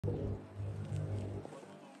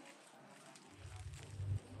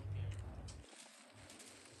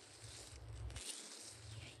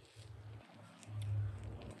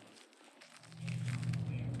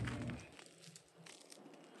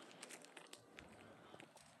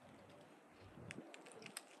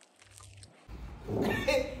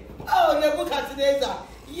Nebuchadnezzar.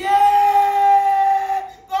 Yeah!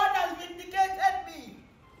 God has vindicated me.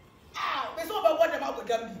 Ah, there's over what them I would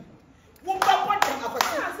damn you. What them I would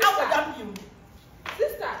damn you.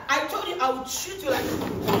 Sister, I told you I would treat you like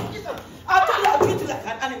I told you I would treat you like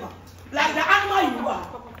an animal. Like the animal you are.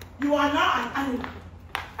 You are now an animal.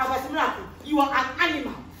 You are an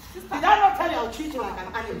animal. Did I not tell you I'll treat you like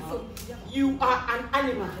an animal? You are an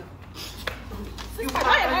animal. You are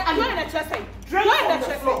an animal. Drink from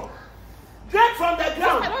the floor. Drink from the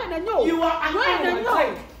ground. You are an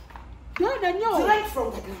animal. Drink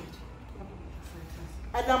from the ground.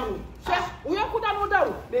 Adam. We are put on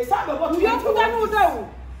down. They said about we are put on down.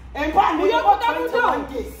 And we are put on down.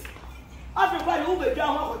 Everybody who will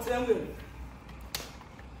down what will tell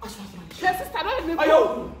Sister,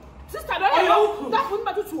 don't Sister, don't that would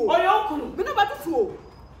matter to you. We know better to you.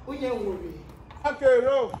 Okay,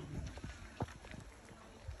 roll.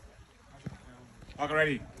 Okay,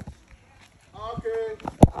 ready. Okay.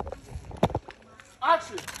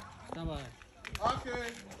 Action.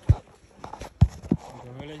 Okay.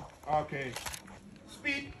 Okay.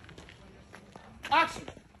 Speed. Action.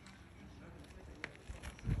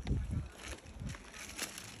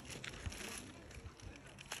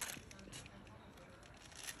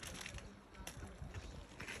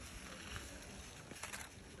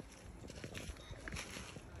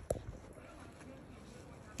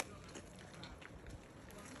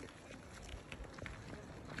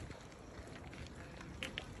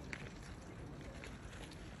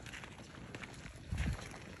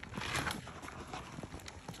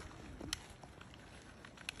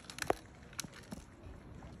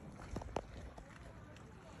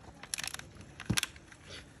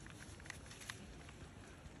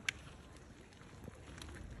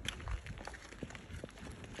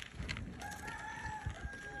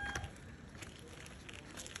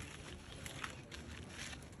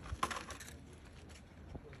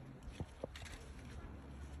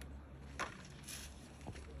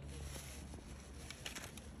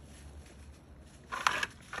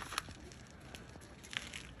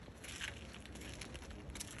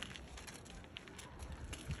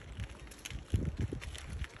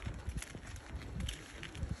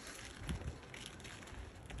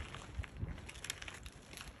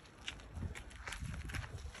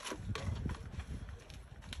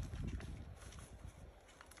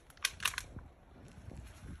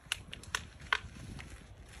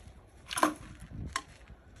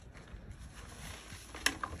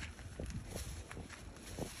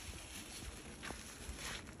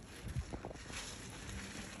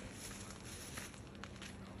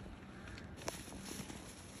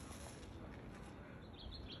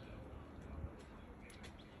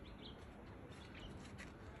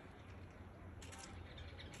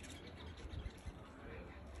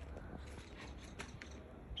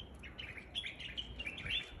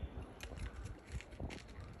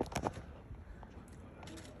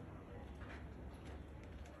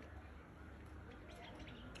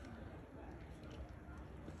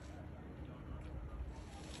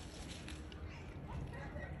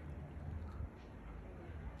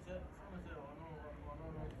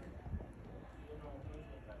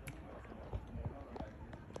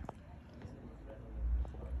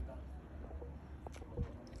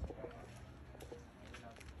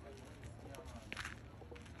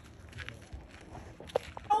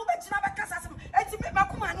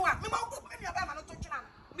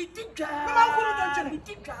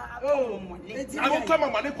 I come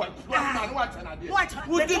on, money.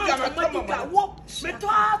 What did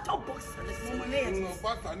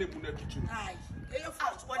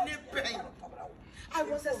I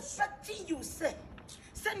was expecting you, sir.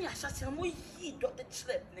 Send your shot and we eat the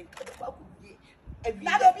children.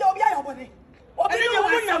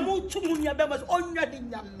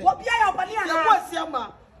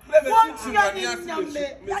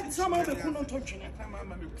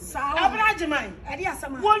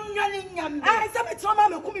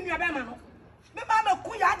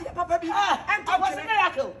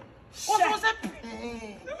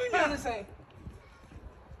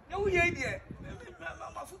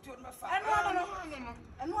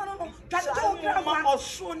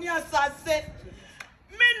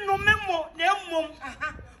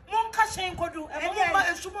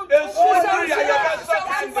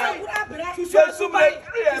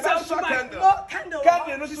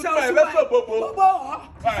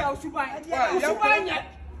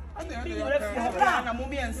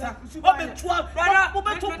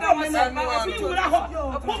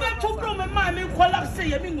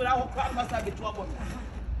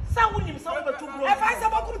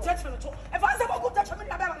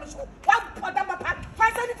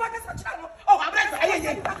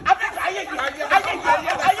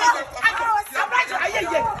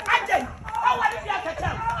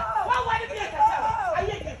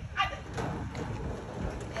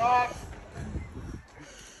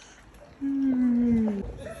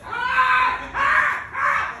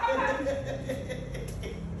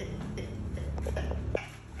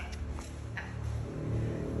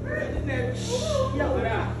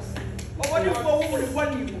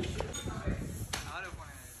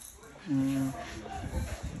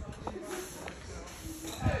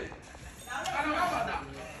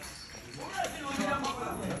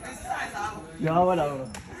 Yeah, whatever.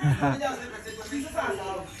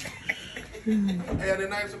 Yeah, the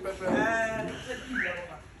nice pepper.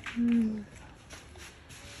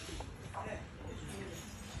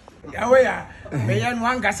 Yeah, we are. Me and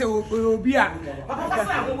one guy say we be a.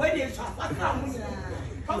 Papa, where they shop? I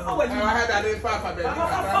had that in Papa, baby.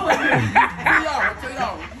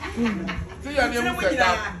 See you, you look at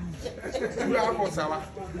that. You are for Sawa.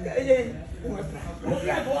 Hey!